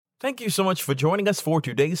Thank you so much for joining us for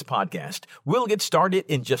today's podcast. We'll get started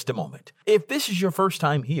in just a moment. If this is your first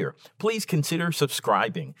time here, please consider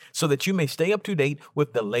subscribing so that you may stay up to date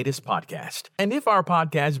with the latest podcast. And if our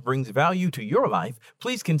podcast brings value to your life,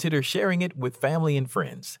 please consider sharing it with family and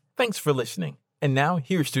friends. Thanks for listening. And now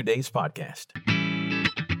here's today's podcast.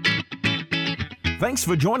 Thanks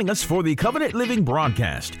for joining us for the Covenant Living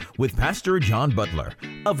broadcast with Pastor John Butler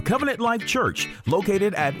of Covenant Life Church,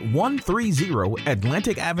 located at 130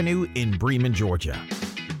 Atlantic Avenue in Bremen, Georgia.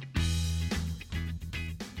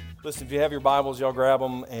 Listen, if you have your Bibles, y'all grab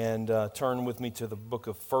them and turn with me to the book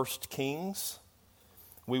of 1 Kings.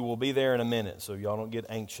 We will be there in a minute, so y'all don't get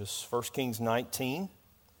anxious. 1 Kings 19.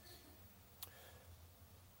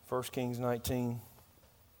 1 Kings 19.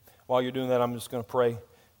 While you're doing that, I'm just going to pray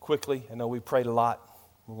quickly. I know we prayed a lot.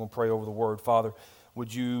 We're going to pray over the Word. Father,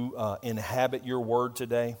 would you inhabit your Word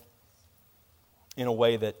today in a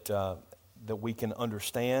way that we can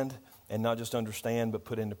understand, and not just understand, but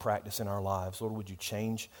put into practice in our lives. Lord, would you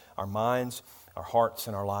change our minds, our hearts,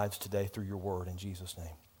 and our lives today through your Word. In Jesus'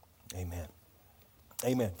 name, amen.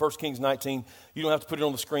 Amen. 1 Kings 19. You don't have to put it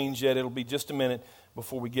on the screens yet. It'll be just a minute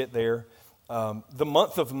before we get there. The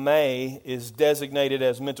month of May is designated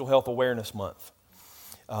as Mental Health Awareness Month.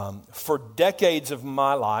 For decades of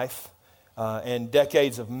my life and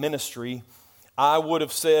decades of ministry, I would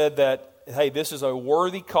have said that, hey, this is a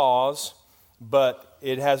worthy cause, but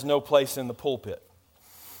it has no place in the pulpit.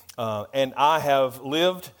 And I have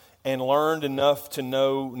lived and learned enough to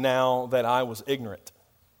know now that I was ignorant.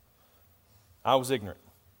 I was ignorant.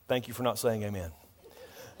 Thank you for not saying amen.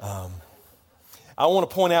 I want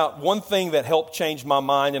to point out one thing that helped change my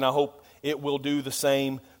mind, and I hope it will do the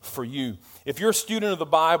same for you. If you're a student of the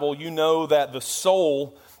Bible, you know that the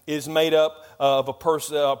soul is made up of a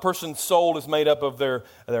person's soul is made up of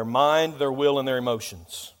their mind, their will, and their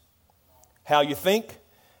emotions. How you think,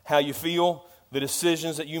 how you feel, the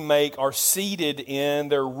decisions that you make are seated in,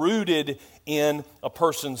 they're rooted in a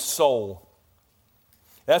person's soul.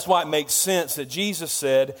 That's why it makes sense that Jesus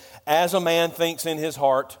said, as a man thinks in his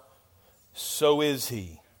heart, so is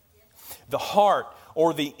he. The heart,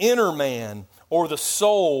 or the inner man, or the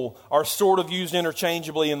soul are sort of used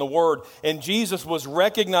interchangeably in the Word. And Jesus was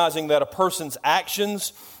recognizing that a person's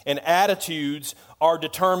actions and attitudes are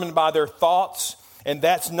determined by their thoughts, and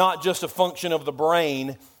that's not just a function of the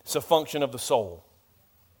brain, it's a function of the soul.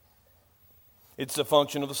 It's a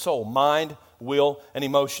function of the soul, mind, will, and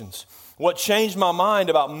emotions. What changed my mind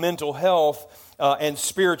about mental health and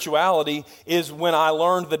spirituality is when I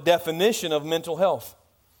learned the definition of mental health.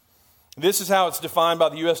 This is how it's defined by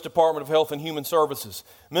the U.S. Department of Health and Human Services.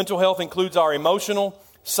 Mental health includes our emotional,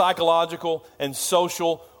 psychological, and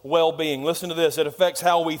social well-being. Listen to this. It affects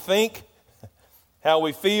how we think, how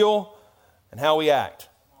we feel, and how we act.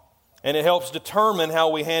 And it helps determine how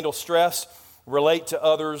we handle stress, relate to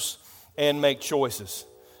others, and make choices.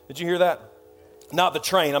 Did you hear that? Not the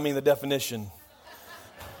train, I mean the definition.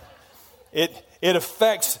 It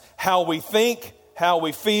affects how we think, how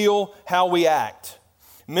we feel, how we act.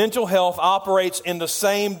 Mental health operates in the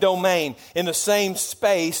same domain, in the same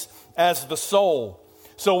space as the soul.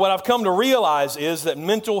 So what I've come to realize is that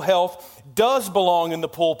mental health does belong in the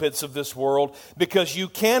pulpits of this world, because you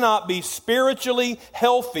cannot be spiritually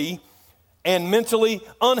healthy and mentally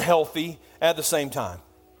unhealthy at the same time.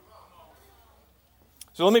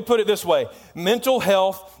 So let me put it this way. Mental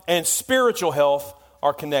health and spiritual health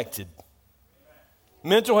are connected.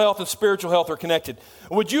 Mental health and spiritual health are connected.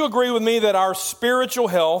 Would you agree with me that our spiritual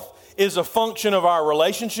health is a function of our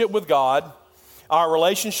relationship with God, our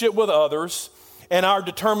relationship with others, and our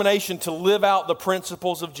determination to live out the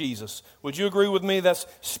principles of Jesus? Would you agree with me that's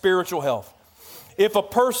spiritual health? If a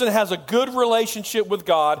person has a good relationship with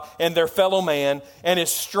God and their fellow man and is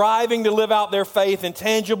striving to live out their faith in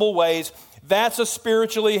tangible ways, that's a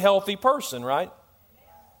spiritually healthy person, right?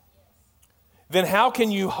 Then how can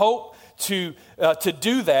you hope to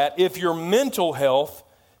do that if your mental health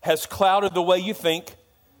has clouded the way you think,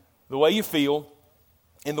 the way you feel,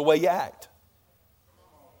 and the way you act?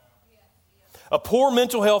 A poor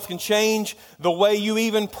mental health can change the way you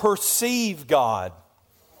even perceive God,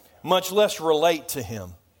 much less relate to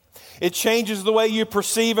Him. It changes the way you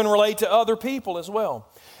perceive and relate to other people as well.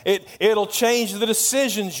 It'll change the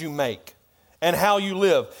decisions you make and how you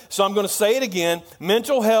live. So I'm going to say it again.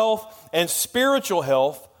 Mental health and spiritual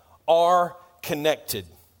health are connected.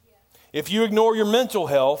 If you ignore your mental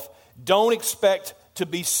health, don't expect to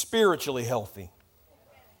be spiritually healthy.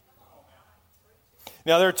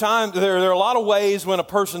 Now, there are a lot of ways when a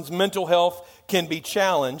person's mental health can be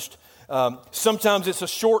challenged. Sometimes it's a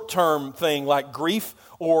short-term thing like grief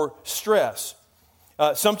or stress.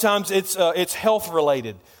 Sometimes it's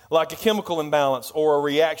health-related, like a chemical imbalance or a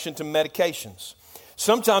reaction to medications.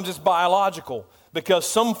 Sometimes it's biological, because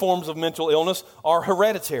some forms of mental illness are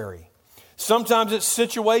hereditary. Sometimes it's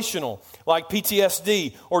situational, like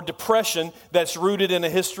PTSD or depression that's rooted in a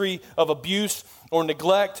history of abuse or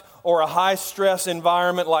neglect or a high-stress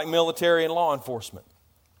environment like military and law enforcement.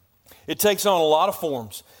 It takes on a lot of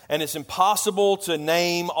forms, and it's impossible to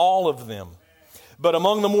name all of them. But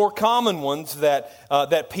among the more common ones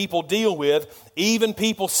that people deal with, even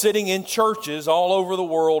people sitting in churches all over the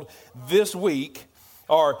world this week,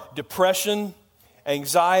 are depression,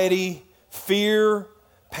 anxiety, fear,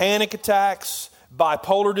 panic attacks,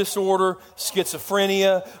 bipolar disorder,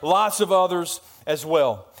 schizophrenia, lots of others as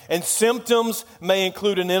well. And symptoms may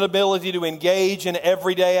include an inability to engage in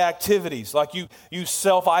everyday activities, like you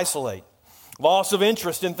self-isolate, loss of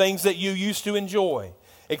interest in things that you used to enjoy,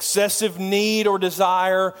 excessive need or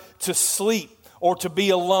desire to sleep or to be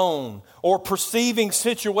alone, or perceiving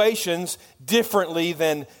situations differently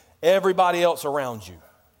than everybody else around you.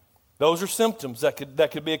 Those are symptoms that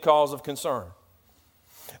could be a cause of concern.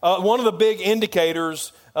 One of the big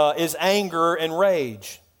indicators is anger and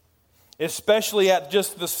rage, especially at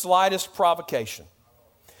just the slightest provocation.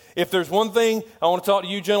 If there's one thing, I want to talk to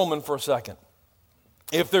you gentlemen for a second.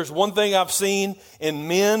 If there's one thing I've seen in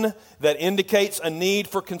men that indicates a need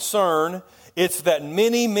for concern, it's that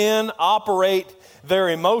many men operate their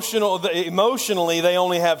emotionally, they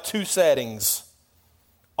only have two settings: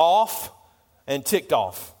 off and ticked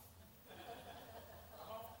off.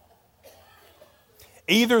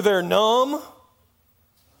 Either they're numb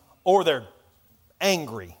or they're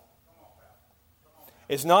angry.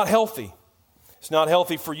 It's not healthy. It's not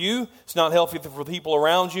healthy for you. It's not healthy for the people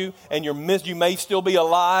around you. And you may still be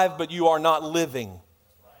alive, but you are not living.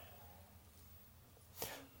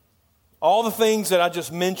 All the things that I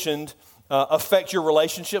just mentioned affect your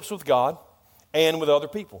relationships with God and with other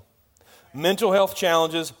people. Mental health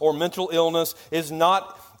challenges or mental illness is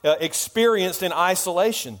not experienced in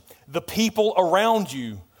isolation. The people around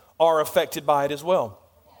you are affected by it as well.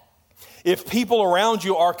 If people around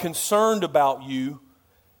you are concerned about you,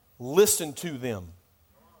 listen to them.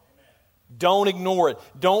 Don't ignore it.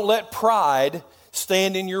 Don't let pride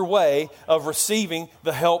stand in your way of receiving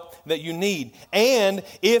the help that you need. And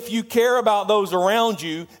if you care about those around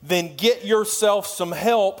you, then get yourself some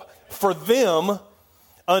help for them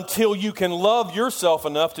until you can love yourself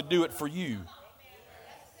enough to do it for you.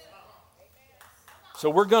 So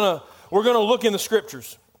we're gonna look in the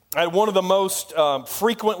Scriptures at one of the most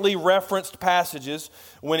frequently referenced passages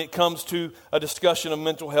when it comes to a discussion of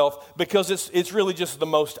mental health, because it's really just the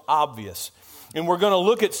most obvious. And we're going to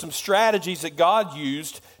look at some strategies that God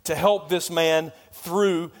used to help this man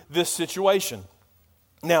through this situation.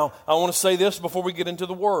 Now, I want to say this before we get into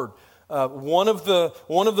the Word. One of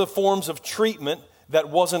the forms of treatment that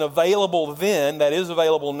wasn't available then, that is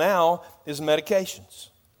available now, is medications.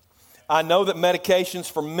 I know that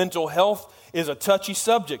medications for mental health is a touchy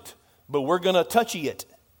subject, but we're going to touchy it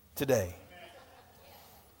today.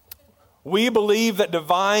 We believe that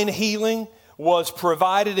divine healing was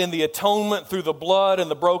provided in the atonement through the blood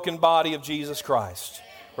and the broken body of Jesus Christ,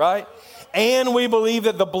 right? And we believe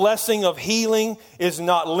that the blessing of healing is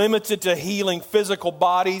not limited to healing physical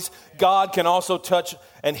bodies. God can also touch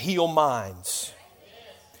and heal minds.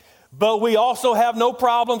 But we also have no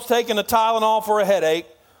problems taking a Tylenol for a headache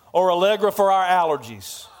or Allegra for our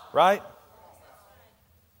allergies, right?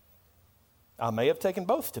 I may have taken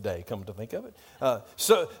both today, come to think of it.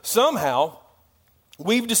 So somehow,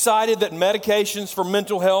 we've decided that medications for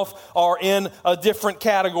mental health are in a different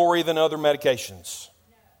category than other medications.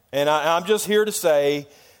 And I'm just here to say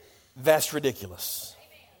that's ridiculous.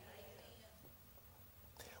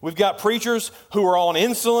 We've got preachers who are on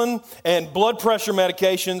insulin and blood pressure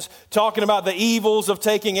medications talking about the evils of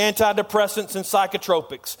taking antidepressants and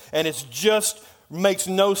psychotropics. And it just makes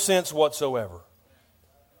no sense whatsoever.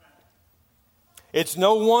 It's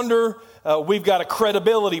no wonder we've got a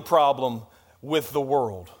credibility problem with the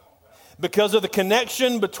world. Because of the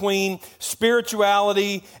connection between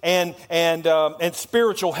spirituality and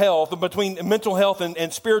spiritual health, between mental health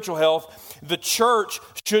and spiritual health, the church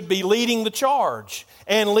should be leading the charge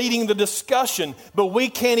and leading the discussion. But we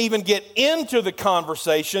can't even get into the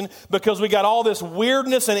conversation because we got all this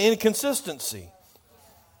weirdness and inconsistency.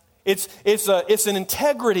 It's an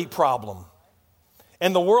integrity problem.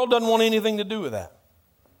 And the world doesn't want anything to do with that.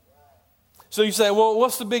 So you say, well,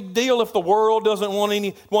 what's the big deal if the world doesn't want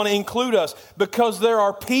to include us? Because there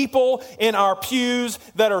are people in our pews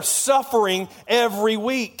that are suffering every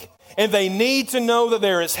week. And they need to know that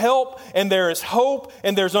there is help, and there is hope,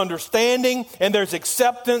 and there's understanding, and there's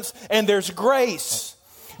acceptance, and there's grace.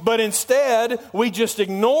 But instead, we just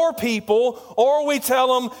ignore people, or we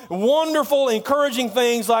tell them wonderful, encouraging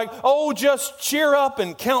things like, oh, just cheer up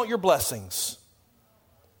and count your blessings.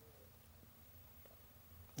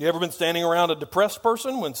 You ever been standing around a depressed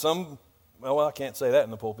person when well, I can't say that in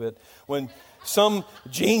the pulpit. When some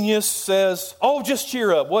genius says, oh, just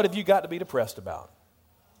cheer up. What have you got to be depressed about?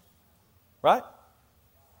 Right?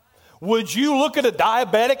 Would you look at a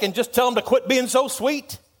diabetic and just tell them to quit being so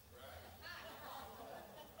sweet?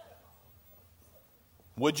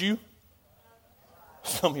 Would you?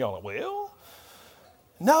 Some of y'all are, well,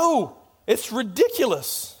 no, it's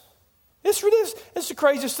ridiculous. It's ridiculous. It's the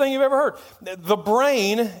craziest thing you've ever heard. The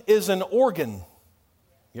brain is an organ,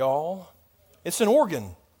 y'all. It's an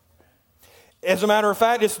organ. As a matter of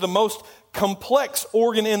fact, it's the most complex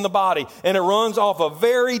organ in the body, and it runs off a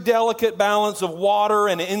very delicate balance of water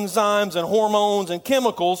and enzymes and hormones and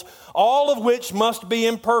chemicals, all of which must be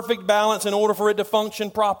in perfect balance in order for it to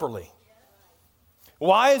function properly.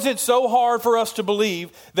 Why is it so hard for us to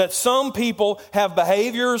believe that some people have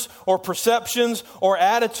behaviors or perceptions or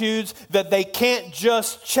attitudes that they can't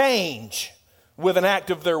just change with an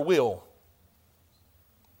act of their will?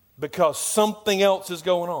 Because something else is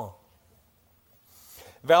going on.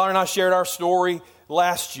 Valerie and I shared our story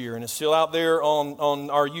last year, and it's still out there on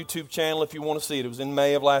our YouTube channel if you want to see it. It was in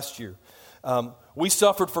May of last year. We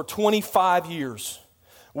suffered for 25 years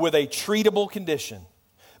with a treatable condition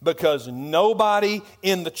because nobody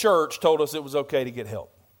in the church told us it was okay to get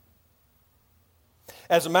help.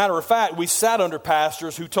 As a matter of fact, we sat under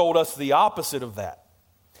pastors who told us the opposite of that.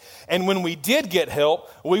 And when we did get help,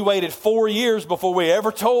 we waited 4 years before we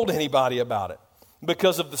ever told anybody about it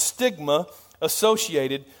because of the stigma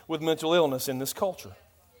associated with mental illness in this culture.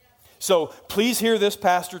 So please hear this,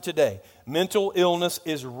 Pastor, today. Mental illness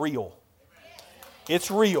is real. It's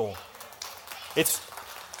real.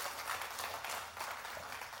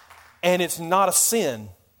 And it's not a sin.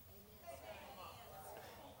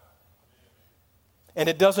 And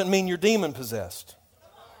it doesn't mean you're demon possessed.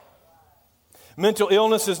 Mental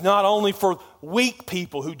illness is not only for weak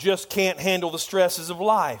people who just can't handle the stresses of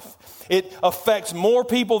life. It affects more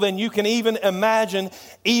people than you can even imagine,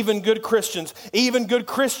 even good Christians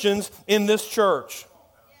in this church.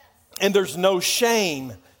 And there's no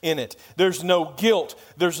shame in it. There's no guilt.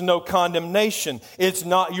 There's no condemnation. It's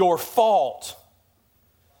not your fault.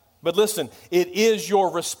 But listen, it is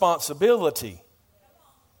your responsibility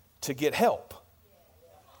to get help.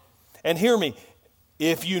 And hear me,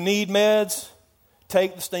 if you need meds,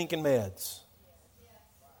 take the stinking meds.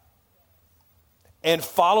 And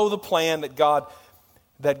follow the plan that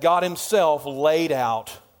God Himself laid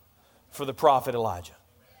out for the prophet Elijah.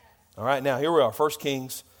 All right, now here we are, 1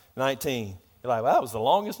 Kings 19. You're like, well, that was the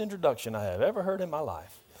longest introduction I have ever heard in my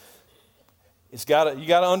life. You got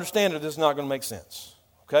to understand that this is not going to make sense.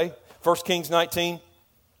 Okay? 1 Kings 19,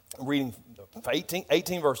 reading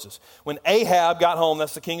 18 verses. When Ahab got home,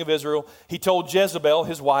 that's the king of Israel, he told Jezebel,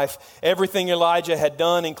 his wife, everything Elijah had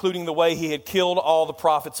done, including the way he had killed all the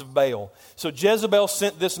prophets of Baal. So Jezebel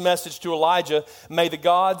sent this message to Elijah, may the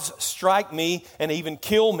gods strike me and even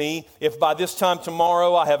kill me if by this time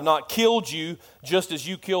tomorrow I have not killed you just as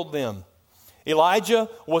you killed them. Elijah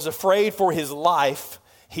was afraid for his life.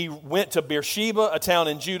 He went to Beersheba, a town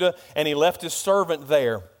in Judah, and he left his servant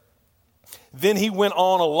there. Then he went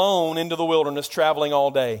on alone into the wilderness, traveling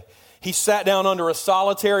all day. He sat down under a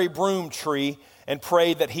solitary broom tree and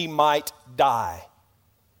prayed that he might die.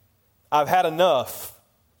 I've had enough,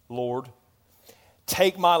 Lord.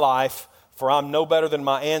 Take my life, for I'm no better than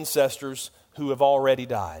my ancestors who have already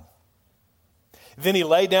died. Then he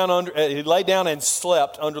lay down and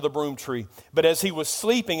slept under the broom tree. But as he was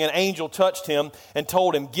sleeping, an angel touched him and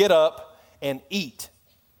told him, get up and eat.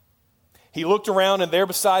 He looked around, and there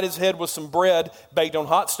beside his head was some bread baked on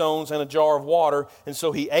hot stones and a jar of water. And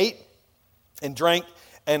so he ate and drank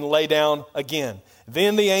and lay down again.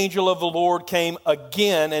 Then the angel of the Lord came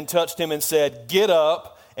again and touched him and said, get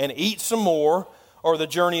up and eat some more, or the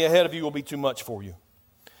journey ahead of you will be too much for you.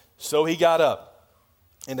 So he got up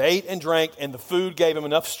and ate and drank, and the food gave him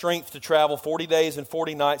enough strength to travel 40 days and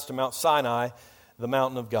 40 nights to Mount Sinai, the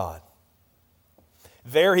mountain of God.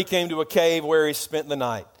 There he came to a cave where he spent the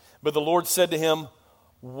night. But the Lord said to him,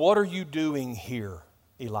 what are you doing here,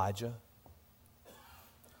 Elijah?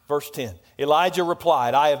 Verse 10, Elijah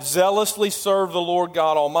replied, I have zealously served the Lord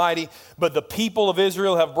God Almighty, but the people of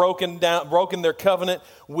Israel have broken their covenant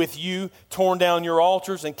with you, torn down your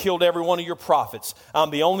altars, and killed every one of your prophets.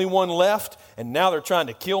 I'm the only one left, and now they're trying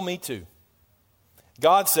to kill me too.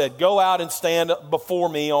 God said, go out and stand before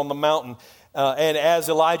me on the mountain. And as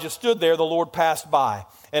Elijah stood there, the Lord passed by,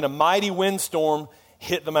 and a mighty windstorm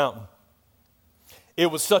hit the mountain. It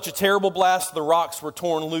was such a terrible blast, the rocks were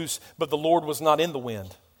torn loose, but the Lord was not in the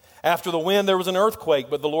wind. After the wind, there was an earthquake,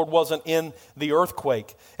 but the Lord wasn't in the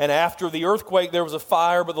earthquake. And after the earthquake, there was a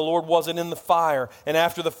fire, but the Lord wasn't in the fire. And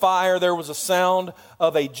after the fire, there was a sound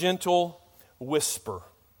of a gentle whisper.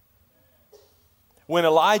 When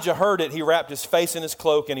Elijah heard it, he wrapped his face in his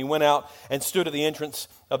cloak, and he went out and stood at the entrance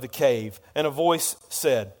of the cave. And a voice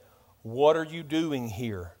said, "What are you doing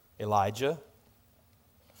here, Elijah?"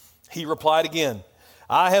 He replied again,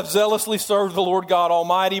 "I have zealously served the Lord God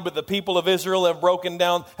Almighty, but the people of Israel have broken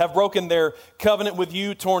their covenant with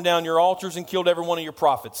you, torn down your altars, and killed every one of your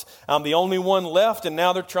prophets. I'm the only one left, and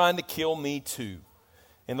now they're trying to kill me too."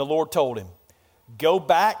 And the Lord told him, "Go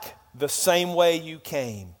back the same way you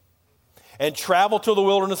came, and travel to the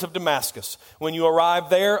wilderness of Damascus. When you arrive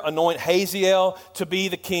there, anoint Hazael to be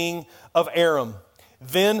the king of Aram.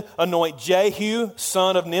 Then anoint Jehu,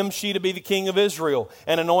 son of Nimshi, to be the king of Israel.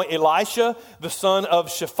 And anoint Elisha, the son of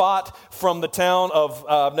Shaphat, from the town of,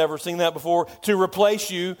 I've never seen that before, to replace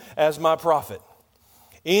you as my prophet.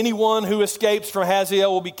 Anyone who escapes from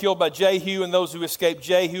Hazael will be killed by Jehu, and those who escape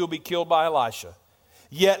Jehu will be killed by Elisha.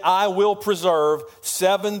 Yet I will preserve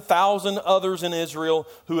 7,000 others in Israel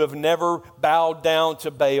who have never bowed down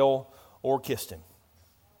to Baal or kissed him."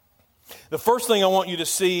 The first thing I want you to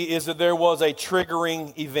see is that there was a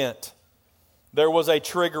triggering event. There was a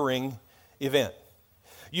triggering event.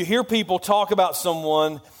 You hear people talk about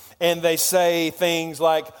someone and they say things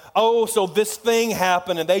like, "Oh, so this thing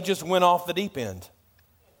happened and they just went off the deep end."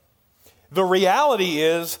 The reality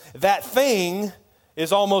is that thing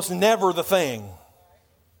is almost never the thing.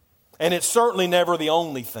 And it's certainly never the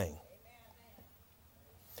only thing.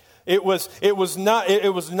 It was not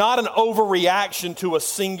an overreaction to a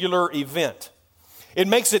singular event. It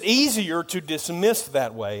makes it easier to dismiss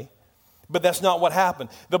that way, but that's not what happened.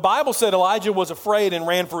 The Bible said Elijah was afraid and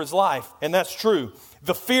ran for his life, and that's true.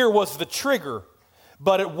 The fear was the trigger,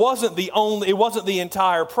 but it wasn't the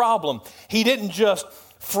entire problem. He didn't just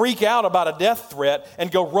freak out about a death threat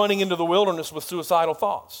and go running into the wilderness with suicidal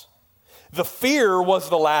thoughts. The fear was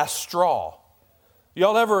the last straw.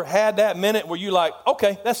 Y'all ever had that minute where you like,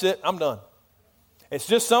 "Okay, that's it, I'm done. It's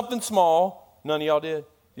just something small." None of y'all did?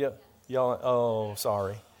 Yeah. Y'all, oh,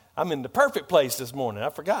 sorry. I'm in the perfect place this morning. I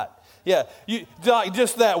forgot. Yeah, you like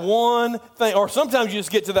just that one thing. Or sometimes you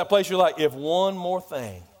just get to that place you're like, if one more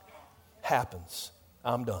thing happens,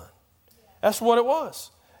 I'm done. That's what it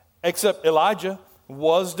was. Except Elijah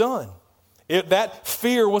was done. That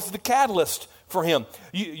fear was the catalyst for him.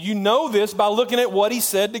 You know this by looking at what he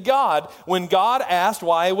said to God. When God asked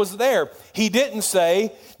why he was there, he didn't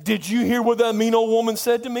say, "Did you hear what that mean old woman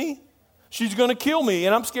said to me? She's going to kill me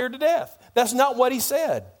and I'm scared to death." That's not what he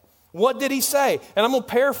said. What did he say? And I'm going to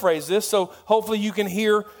paraphrase this so hopefully you can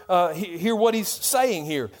hear what he's saying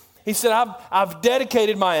here. He said, I've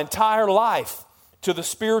dedicated my entire life to the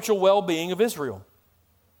spiritual well-being of Israel.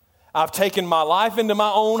 I've taken my life into my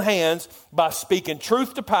own hands by speaking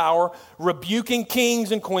truth to power, rebuking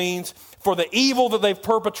kings and queens for the evil that they've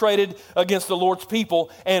perpetrated against the Lord's people.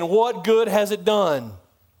 And what good has it done?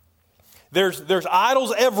 There's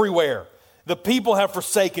idols everywhere. The people have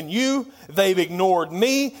forsaken you. They've ignored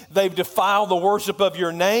me. They've defiled the worship of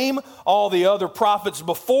your name. All the other prophets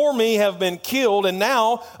before me have been killed, and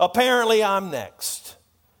now apparently I'm next.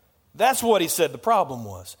 That's what he said the problem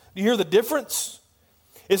was. Do you hear the difference?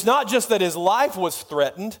 It's not just that his life was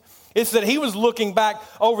threatened. It's that he was looking back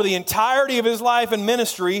over the entirety of his life and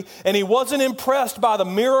ministry, and he wasn't impressed by the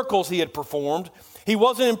miracles he had performed. He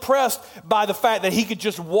wasn't impressed by the fact that he could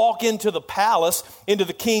just walk into the palace, into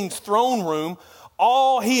the king's throne room.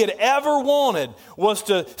 All he had ever wanted was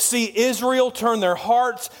to see Israel turn their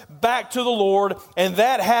hearts back to the Lord, and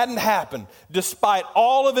that hadn't happened despite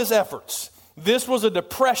all of his efforts. This was a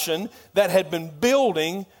depression that had been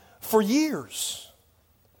building for years.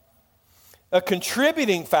 A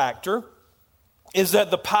contributing factor is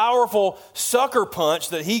that the powerful sucker punch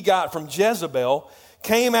that he got from Jezebel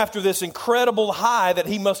came after this incredible high that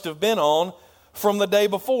he must have been on from the day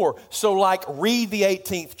before. So read the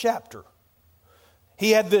 18th chapter.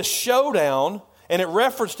 He had this showdown, and it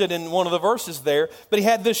referenced it in one of the verses there, but he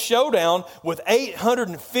had this showdown with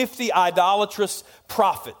 850 idolatrous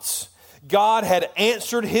prophets. God had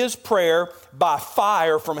answered his prayer by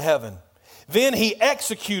fire from heaven. Then he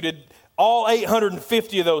executed all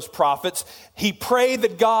 850 of those prophets. He prayed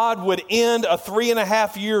that God would end a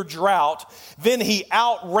 3.5-year drought. Then he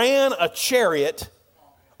outran a chariot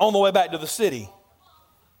on the way back to the city.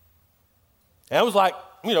 And it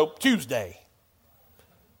was Tuesday.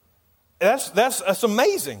 That's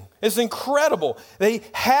amazing. It's incredible. They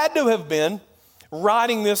had to have been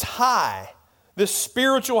riding this high This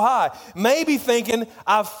spiritual high. Maybe thinking,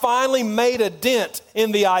 I've finally made a dent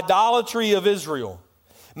in the idolatry of Israel.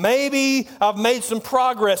 Maybe I've made some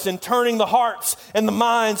progress in turning the hearts and the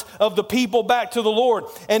minds of the people back to the Lord.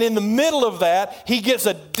 And in the middle of that, he gets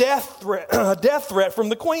a death threat from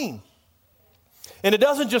the queen. And it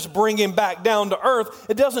doesn't just bring him back down to earth.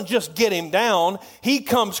 It doesn't just get him down. He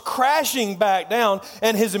comes crashing back down,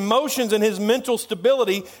 and his emotions and his mental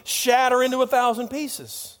stability shatter into 1,000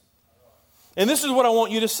 pieces. And this is what I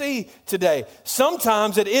want you to see today.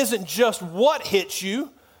 Sometimes it isn't just what hits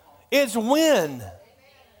you, it's when.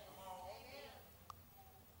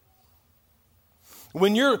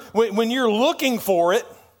 When you're looking for it,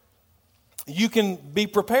 you can be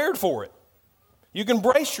prepared for it. You can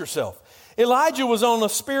brace yourself. Elijah was on a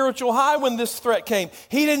spiritual high when this threat came.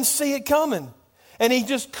 He didn't see it coming, and he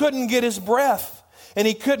just couldn't get his breath, and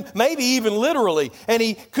he couldn't, maybe even literally, and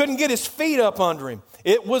he couldn't get his feet up under him.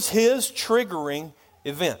 It was his triggering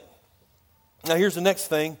event. Now here's the next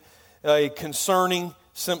thing, a concerning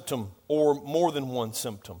symptom, or more than one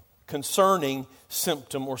symptom. Concerning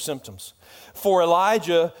symptom or symptoms. For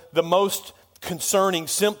Elijah, the most concerning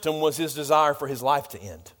symptom was his desire for his life to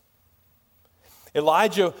end.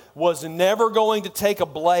 Elijah was never going to take a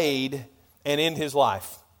blade and end his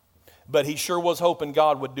life, but he sure was hoping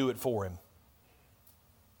God would do it for him.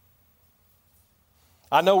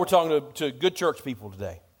 I know we're talking to good church people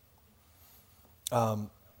today. A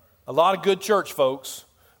lot of good church folks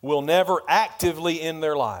will never actively end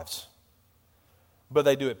their lives, but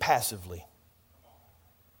they do it passively.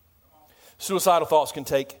 Suicidal thoughts can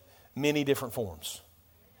take many different forms.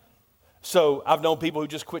 So I've known people who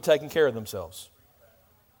just quit taking care of themselves.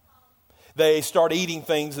 They start eating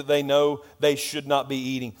things that they know they should not be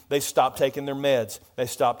eating. They stop taking their meds. They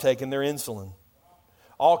stop taking their insulin.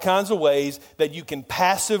 All kinds of ways that you can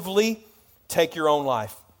passively take your own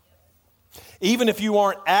life. Even if you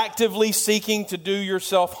aren't actively seeking to do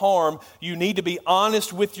yourself harm, you need to be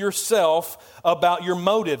honest with yourself about your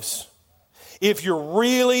motives. If you're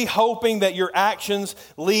really hoping that your actions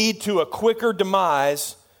lead to a quicker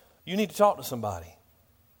demise, you need to talk to somebody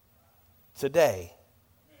today.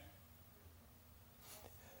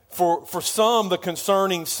 For some, the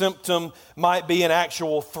concerning symptom might be an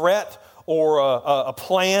actual threat or a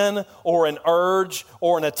plan or an urge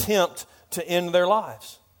or an attempt to end their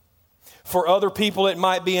lives. For other people, it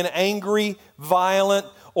might be an angry, violent,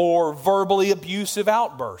 or verbally abusive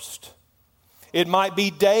outburst. It might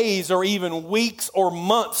be days or even weeks or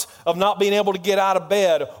months of not being able to get out of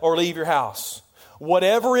bed or leave your house.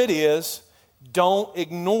 Whatever it is, don't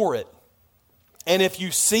ignore it. And if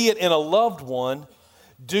you see it in a loved one,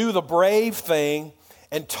 do the brave thing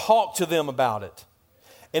and talk to them about it.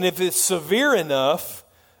 And if it's severe enough,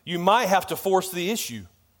 you might have to force the issue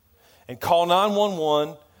and call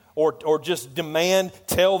 911 or just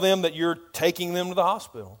tell them that you're taking them to the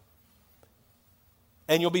hospital.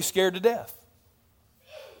 And you'll be scared to death.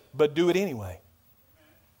 But do it anyway.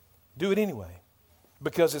 Do it anyway.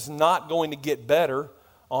 Because it's not going to get better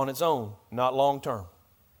on its own, not long term.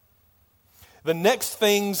 The next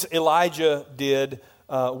things Elijah did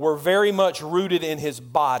were very much rooted in his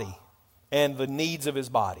body and the needs of his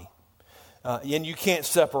body. And you can't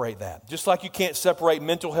separate that. Just like you can't separate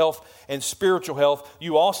mental health and spiritual health,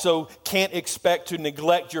 you also can't expect to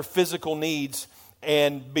neglect your physical needs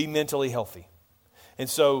and be mentally healthy. And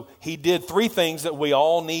so he did 3 things that we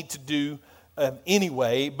all need to do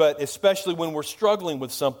anyway, but especially when we're struggling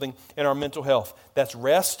with something in our mental health. That's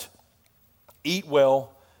rest, eat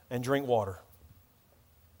well, and drink water.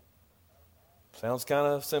 Sounds kind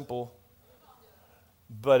of simple.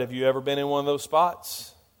 But have you ever been in one of those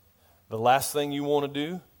spots? The last thing you want to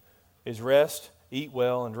do is rest, eat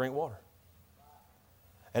well, and drink water.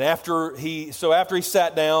 And after he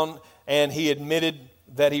sat down and he admitted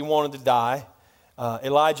that he wanted to die,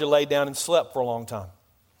 Elijah laid down and slept for a long time.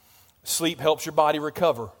 Sleep helps your body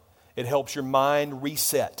recover. It helps your mind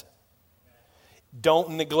reset.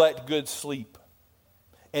 Don't neglect good sleep.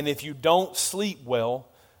 And if you don't sleep well,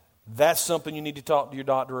 that's something you need to talk to your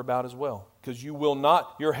doctor about as well. Because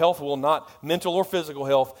your health will not, mental or physical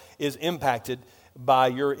health, is impacted by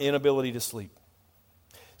your inability to sleep.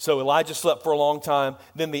 So Elijah slept for a long time.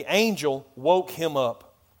 Then the angel woke him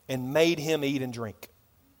up and made him eat and drink.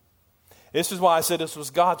 This is why I said this was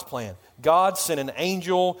God's plan. God sent an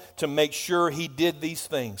angel to make sure he did these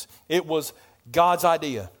things. It was God's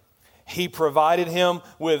idea. He provided him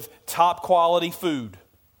with top quality food.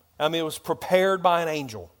 I mean, it was prepared by an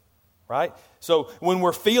angel, right? So when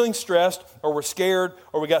we're feeling stressed or we're scared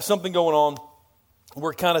or we got something going on,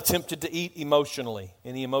 we're kind of tempted to eat emotionally.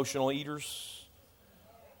 Any emotional eaters?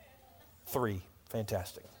 3.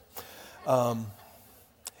 Fantastic.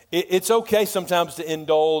 It's okay sometimes to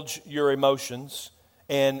indulge your emotions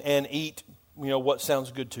and eat, what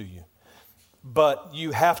sounds good to you. But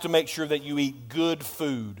you have to make sure that you eat good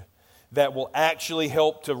food that will actually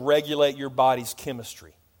help to regulate your body's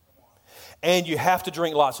chemistry. And you have to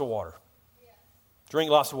drink lots of water.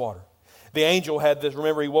 Drink lots of water. The angel had this,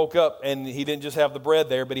 remember, he woke up and he didn't just have the bread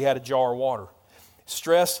there, but he had a jar of water.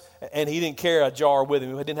 Stress, and he didn't carry a jar with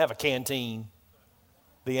him. He didn't have a canteen.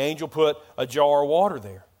 The angel put a jar of water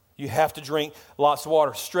there. You have to drink lots of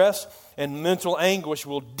water. Stress and mental anguish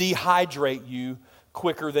will dehydrate you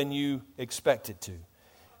quicker than you expect it to.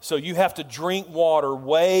 So you have to drink water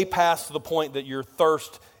way past the point that your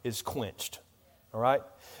thirst is quenched. All right?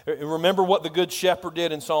 Remember what the Good Shepherd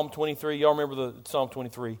did in Psalm 23? Y'all remember the Psalm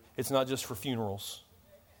 23? It's not just for funerals.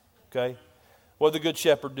 Okay? What did the Good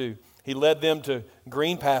Shepherd do? He led them to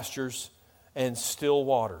green pastures and still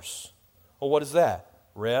waters. Well, what is that?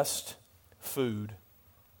 Rest, food,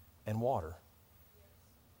 and water.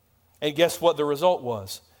 And guess what the result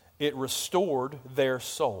was? It restored their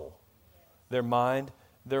soul, their mind,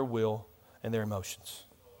 their will, and their emotions.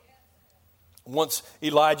 Once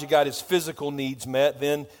Elijah got his physical needs met,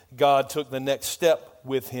 then God took the next step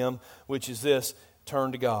with him, which is this,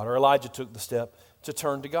 turn to God. Or Elijah took the step to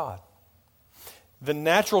turn to God. The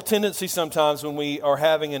natural tendency sometimes when we are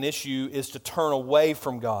having an issue is to turn away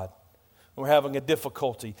from God. When we're having a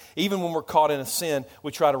difficulty. Even when we're caught in a sin,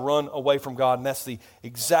 we try to run away from God, and that's the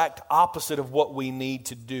exact opposite of what we need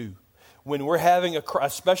to do. When we're having,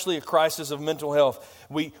 especially a crisis of mental health,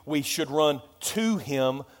 we should run to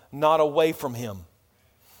Him, not away from Him.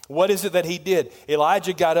 What is it that he did?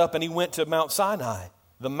 Elijah got up and he went to Mount Sinai,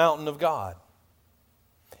 the mountain of God.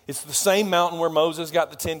 It's the same mountain where Moses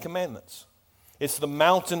got the 10 Commandments. It's the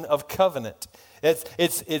mountain of covenant.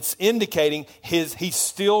 It's indicating he's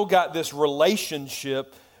still got this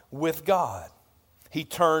relationship with God. He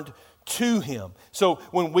turned to Him. So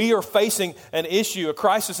when we are facing an issue, a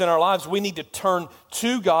crisis in our lives, we need to turn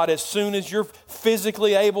to God as soon as you're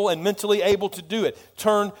physically able and mentally able to do it.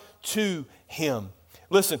 Turn to Him.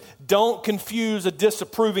 Listen, don't confuse a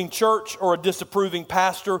disapproving church or a disapproving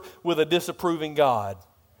pastor with a disapproving God.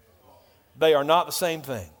 They are not the same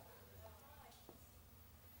thing.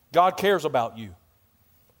 God cares about you,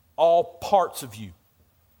 all parts of you.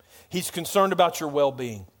 He's concerned about your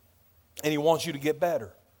well-being, and He wants you to get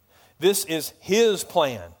better. This is His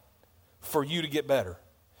plan for you to get better.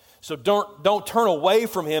 So don't turn away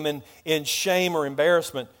from Him in shame or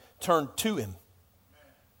embarrassment. Turn to Him.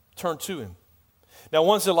 Turn to Him. Now,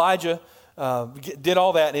 once Elijah did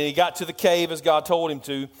all that, and he got to the cave as God told him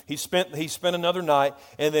to, he spent another night,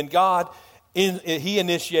 and then God, He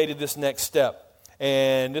initiated this next step.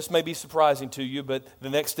 And this may be surprising to you, but the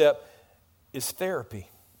next step is therapy.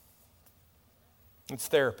 It's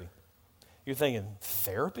therapy. You're thinking,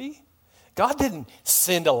 therapy? God didn't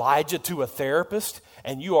send Elijah to a therapist,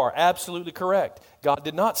 and you are absolutely correct. God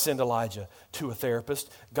did not send Elijah to a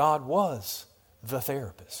therapist. God was the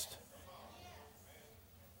therapist.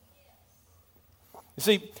 You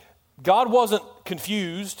see, God wasn't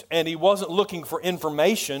confused, and He wasn't looking for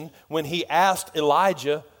information when He asked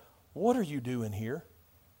Elijah, "What are you doing here?"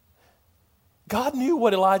 God knew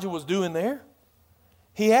what Elijah was doing there.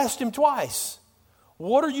 He asked him twice,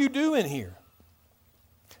 "What are you doing here?"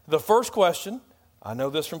 The first question, I know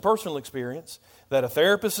this from personal experience, that a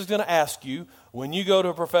therapist is going to ask you when you go to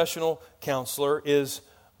a professional counselor is,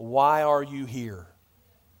 "Why are you here?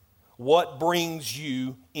 What brings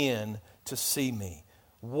you in to see me?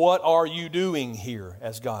 What are you doing here?"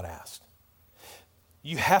 as God asked.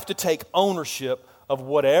 You have to take ownership of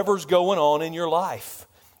whatever's going on in your life.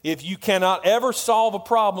 If you cannot ever solve a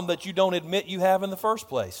problem that you don't admit you have in the first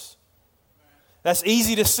place. That's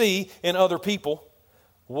easy to see in other people,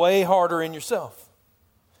 way harder in yourself.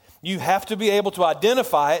 You have to be able to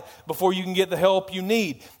identify it before you can get the help you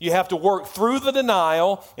need. You have to work through the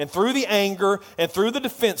denial and through the anger and through the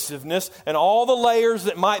defensiveness and all the layers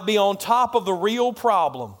that might be on top of the real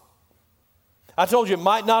problem. I told you it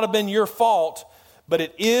might not have been your fault, but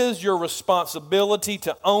it is your responsibility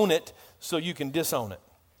to own it so you can disown it.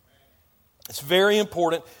 It's very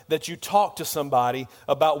important that you talk to somebody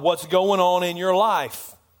about what's going on in your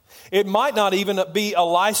life. It might not even be a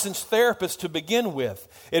licensed therapist to begin with.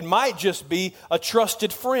 It might just be a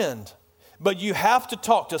trusted friend. But you have to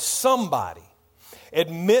talk to somebody.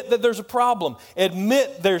 Admit that there's a problem.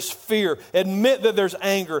 Admit there's fear. Admit that there's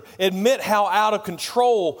anger. Admit how out of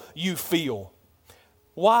control you feel.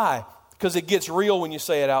 Why? Because it gets real when you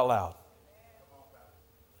say it out loud.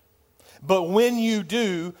 But when you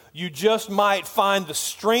do, you just might find the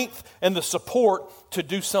strength and the support to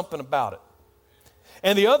do something about it.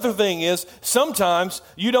 And the other thing is, sometimes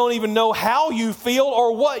you don't even know how you feel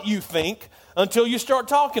or what you think until you start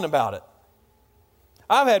talking about it.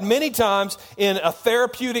 I've had many times in a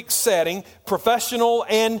therapeutic setting, professional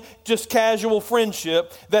and just casual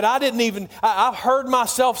friendship, that I've heard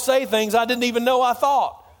myself say things I didn't even know I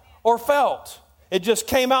thought or felt. It just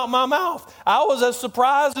came out my mouth. I was as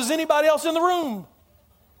surprised as anybody else in the room.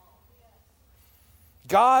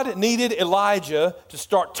 God needed Elijah to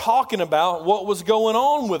start talking about what was going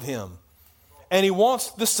on with him. And he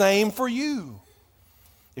wants the same for you.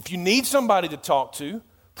 If you need somebody to talk to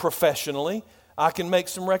professionally, I can make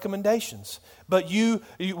some recommendations. But you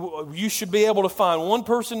should be able to find one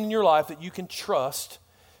person in your life that you can trust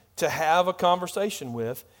to have a conversation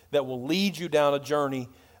with that will lead you down a journey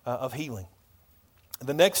of healing.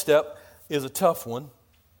 The next step is a tough one,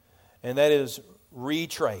 and that is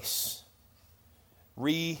retrace.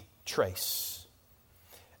 Retrace.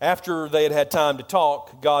 After they had time to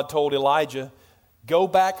talk, God told Elijah, go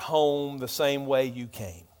back home the same way you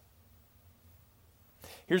came.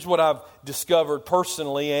 Here's what I've discovered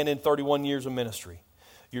personally and in 31 years of ministry.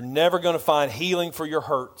 You're never going to find healing for your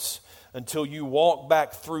hurts until you walk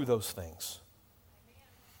back through those things.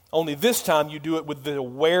 Only this time you do it with the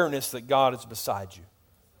awareness that God is beside you.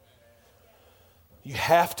 You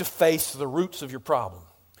have to face the roots of your problem.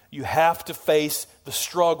 You have to face the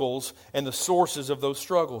struggles and the sources of those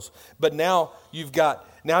struggles. But now you've got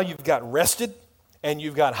rested, and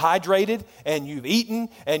you've got hydrated, and you've eaten,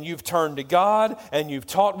 and you've turned to God, and you've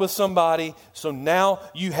talked with somebody. So now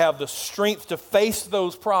you have the strength to face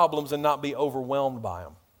those problems and not be overwhelmed by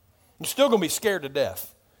them. You're still going to be scared to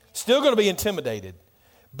death. Still going to be intimidated.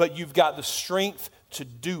 But you've got the strength to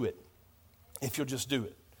do it if you'll just do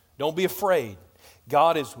it. Don't be afraid.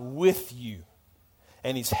 God is with you.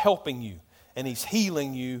 And He's helping you, and He's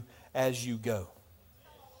healing you as you go.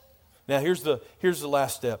 Now, here's the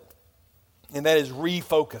last step, and that is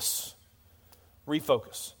refocus.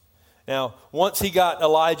 Refocus. Now, once he got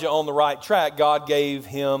Elijah on the right track, God gave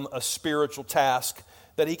him a spiritual task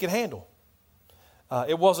that he could handle.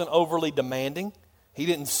 It wasn't overly demanding. He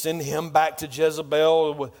didn't send him back to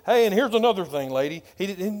Jezebel with, hey, and here's another thing, lady. He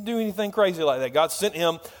didn't do anything crazy like that. God sent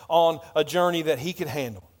him on a journey that he could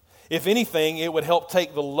handle. If anything, it would help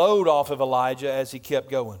take the load off of Elijah as he kept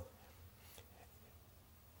going.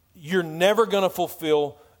 You're never going to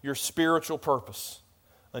fulfill your spiritual purpose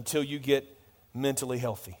until you get mentally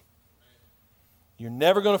healthy. You're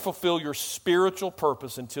never going to fulfill your spiritual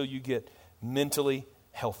purpose until you get mentally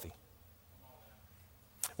healthy.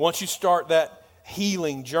 Once you start that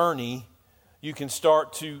healing journey, you can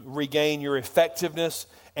start to regain your effectiveness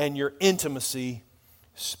and your intimacy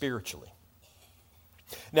spiritually.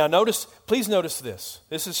 Now please notice this.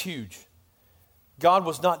 This is huge. God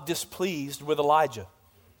was not displeased with Elijah.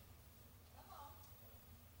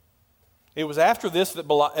 It was after this that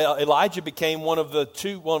Elijah became one of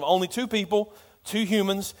only two people, two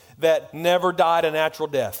humans that never died a natural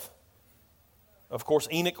death. Of course,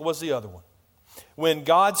 Enoch was the other one. When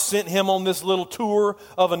God sent him on this little tour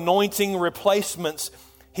of anointing replacements,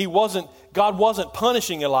 God wasn't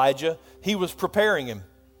punishing Elijah, He was preparing him.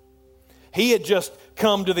 He had just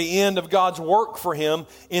come to the end of God's work for him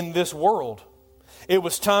in this world. It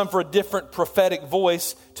was time for a different prophetic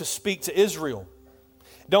voice to speak to Israel.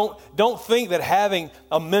 Don't think that having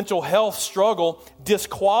a mental health struggle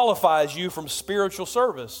disqualifies you from spiritual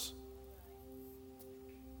service.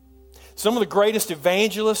 Some of the greatest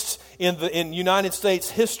evangelists in United States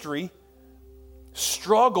history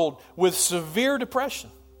struggled with severe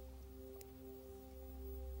depression.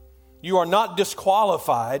 You are not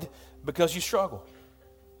disqualified because you struggle.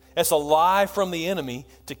 That's a lie from the enemy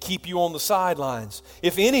to keep you on the sidelines.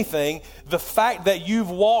 If anything, the fact that you've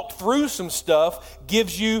walked through some stuff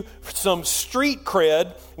gives you some street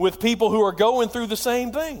cred with people who are going through the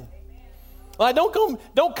same thing. Like,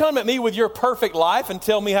 don't come at me with your perfect life and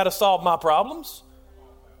tell me how to solve my problems.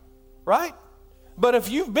 Right? But if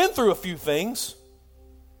you've been through a few things,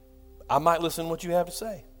 I might listen to what you have to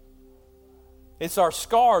say. It's our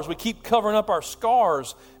scars. We keep covering up our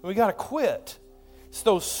scars, and we got to quit. It's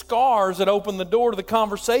those scars that open the door to the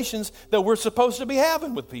conversations that we're supposed to be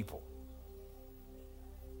having with people.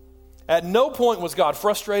 At no point was God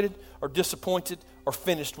frustrated or disappointed or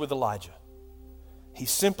finished with Elijah. He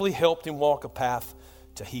simply helped him walk a path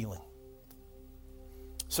to healing.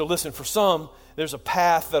 So listen, for some, there's a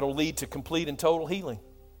path that will lead to complete and total healing.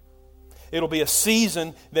 It'll be a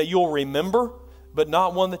season that you'll remember, but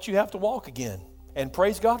not one that you have to walk again. And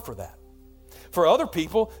praise God for that. For other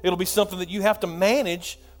people, it'll be something that you have to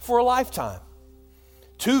manage for a lifetime.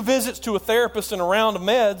 2 visits to a therapist and a round of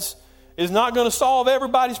meds is not going to solve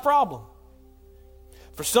everybody's problem.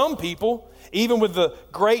 For some people, even with the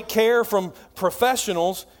great care from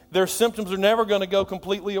professionals, their symptoms are never going to go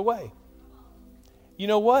completely away. You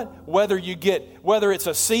know what? Whether it's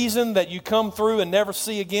a season that you come through and never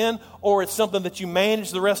see again, or it's something that you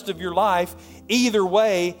manage the rest of your life, either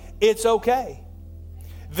way, it's okay.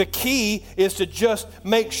 The key is to just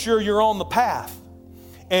make sure you're on the path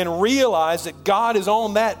and realize that God is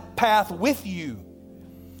on that path with you.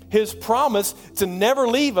 His promise to never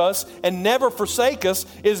leave us and never forsake us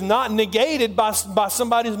is not negated by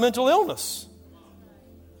somebody's mental illness.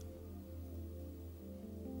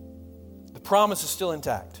 The promise is still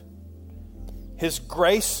intact. His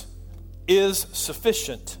grace is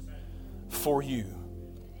sufficient for you,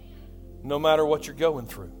 no matter what you're going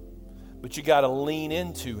through. But you got to lean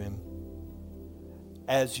into Him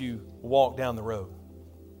as you walk down the road.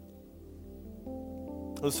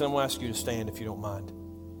 Listen, I'm going to ask you to stand if you don't mind.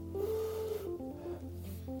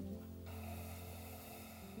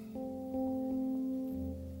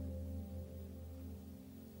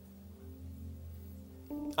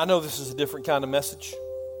 I know this is a different kind of message.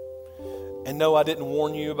 And no, I didn't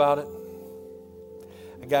warn you about it.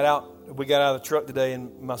 We got out of the truck today,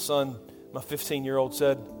 and my son, my 15-year-old,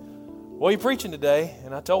 said, "What are you preaching today?"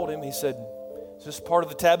 And I told him. He said, "Is this part of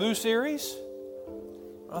the taboo series?"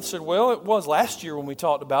 I said, "Well, it was last year when we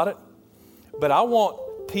talked about it. But I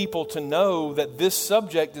want people to know that this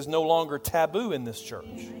subject is no longer taboo in this church.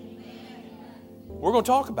 We're going to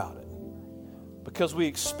talk about it because we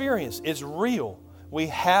experience it's real. We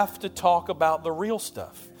have to talk about the real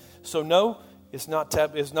stuff. So no, it's not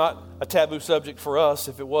a taboo subject for us.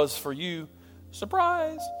 If it was for you,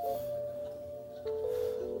 surprise."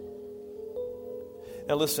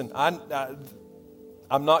 Now listen, I'm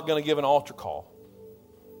not going to give an altar call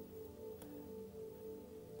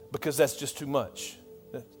because that's just too much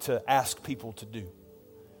to ask people to do.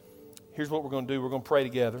 Here's what we're going to do. We're going to pray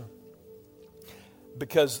together,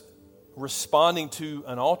 because responding to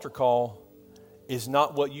an altar call is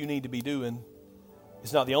not what you need to be doing.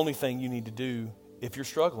 It's not the only thing you need to do if you're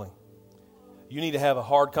struggling. You need to have a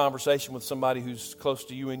hard conversation with somebody who's close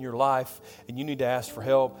to you in your life, and you need to ask for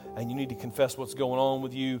help, and you need to confess what's going on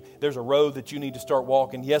with you. There's a road that you need to start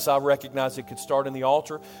walking. Yes, I recognize it could start in the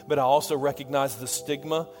altar, but I also recognize the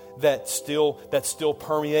stigma that still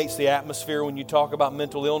permeates the atmosphere when you talk about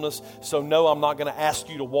mental illness. So no, I'm not going to ask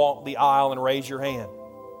you to walk the aisle and raise your hand.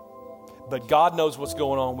 But God knows what's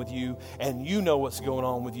going on with you, and you know what's going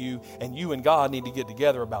on with you, and you and God need to get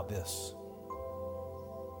together about this.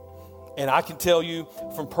 And I can tell you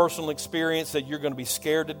from personal experience that you're going to be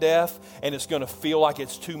scared to death, and it's going to feel like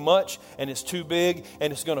it's too much, and it's too big,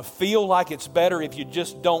 and it's going to feel like it's better if you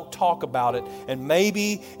just don't talk about it, and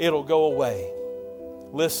maybe it'll go away.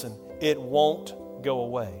 Listen, it won't go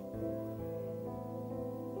away.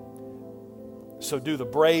 So do the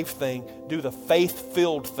brave thing, do the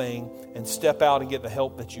faith-filled thing, and step out and get the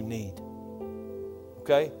help that you need.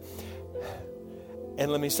 Okay?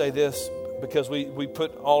 And let me say this, because we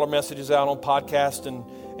put all our messages out on podcast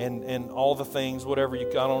and all the things, whatever I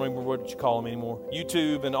don't remember what you call them anymore,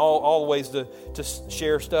 YouTube and all the ways to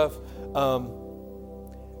share stuff.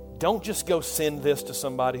 Don't just go send this to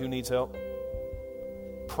somebody who needs help.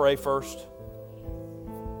 Pray first.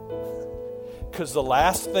 Because the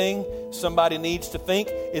last thing somebody needs to think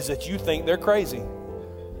is that you think they're crazy.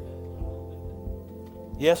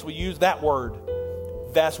 Yes, we use that word.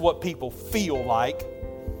 That's what people feel like.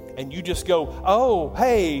 And you just go, "Oh,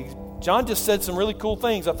 hey, John just said some really cool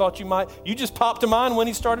things. I thought you just popped to mind when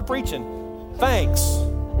he started preaching. Thanks."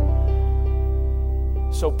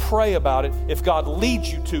 So pray about it. If God leads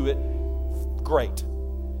you to it, great.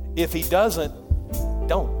 If He doesn't,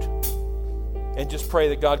 don't. And just pray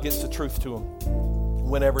that God gets the truth to him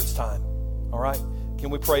whenever it's time. All right? Can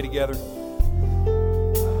we pray together?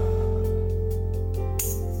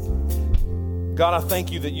 God, I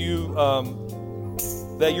thank you that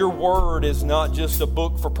that your word is not just a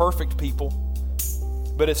book for perfect people,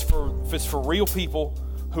 but it's for real people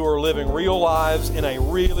who are living real lives in a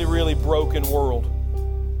really, really broken world.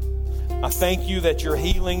 I thank you that your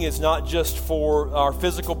healing is not just for our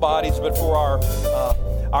physical bodies, but for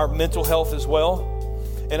our mental health as well.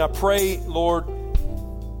 And I pray, Lord,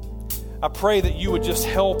 that you would just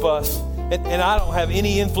help us. And I don't have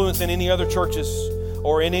any influence in any other churches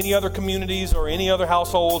or in any other communities or any other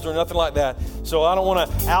households or nothing like that. So I don't want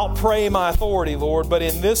to out-pray my authority, Lord. But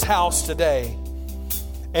in this house today,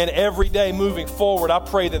 And every day moving forward, I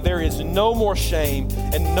pray that there is no more shame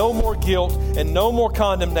and no more guilt and no more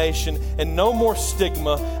condemnation and no more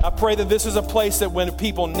stigma. I pray that this is a place that when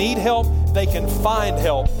people need help, they can find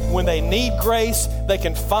help. When they need grace, they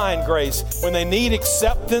can find grace. When they need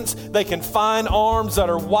acceptance, they can find arms that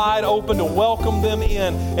are wide open to welcome them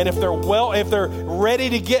in. And if they're ready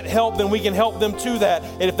to get help, then we can help them to that.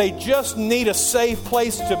 And if they just need a safe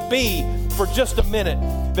place to be for just a minute,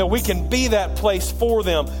 that we can be that place for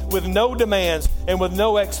them with no demands and with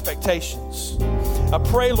no expectations. I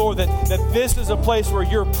pray, Lord, that this is a place where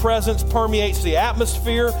your presence permeates the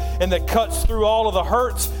atmosphere and that cuts through all of the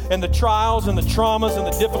hurts and the trials and the traumas and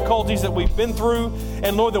the difficulties that we've been through.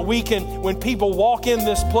 And Lord, that we can, when people walk in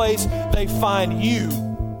this place, they find you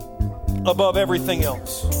above everything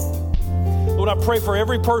else. Lord, I pray for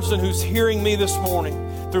every person who's hearing me this morning,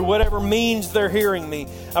 through whatever means they're hearing me.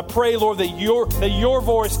 I pray, Lord, that your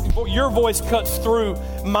voice cuts through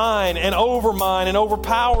mine and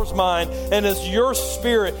overpowers mine, and is your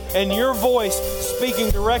Spirit and your voice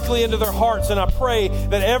speaking directly into their hearts. And I pray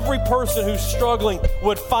that every person who's struggling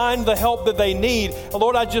would find the help that they need.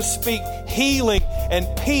 Lord, I just speak healing and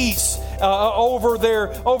peace over their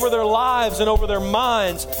lives and over their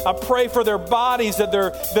minds. I pray for their bodies, that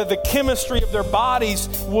the chemistry of their bodies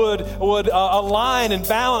would align and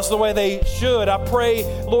balance the way they should. I pray,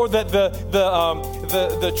 Lord, that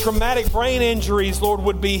the traumatic brain injuries, Lord,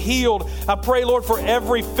 would be healed. I pray, Lord, for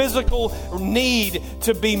every physical need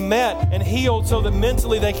to be met and healed so that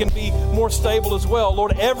mentally they can be more stable as well.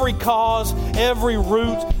 Lord, every cause, every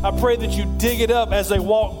root, I pray that you dig it up as they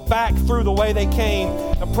walk back through the way they came.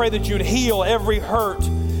 I pray that you'd heal every hurt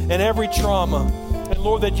and every trauma. And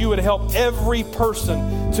Lord, that you would help every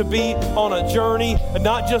person to be on a journey,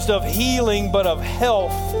 not just of healing, but of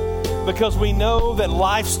health, because we know that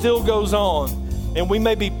life still goes on. And we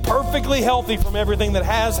may be perfectly healthy from everything that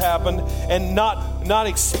has happened and not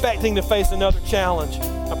expecting to face another challenge.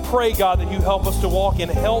 I pray, God, that you help us to walk in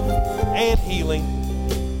health and healing.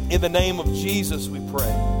 In the name of Jesus, we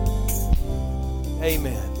pray.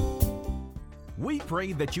 Amen. We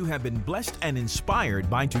pray that you have been blessed and inspired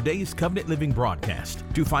by today's Covenant Living broadcast.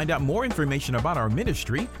 To find out more information about our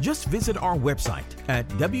ministry, just visit our website at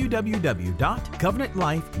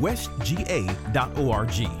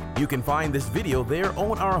www.covenantlifewestga.org. You can find this video there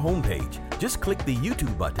on our homepage. Just click the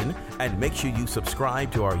YouTube button and make sure you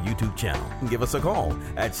subscribe to our YouTube channel. Give us a call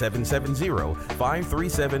at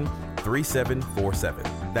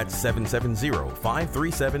 770-537-3747. That's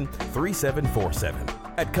 770-537-3747.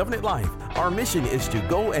 At Covenant Life, our mission is to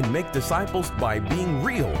go and make disciples by being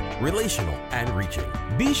real, relational, and reaching.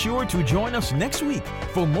 Be sure to join us next week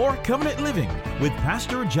for more Covenant Living with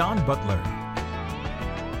Pastor John Butler.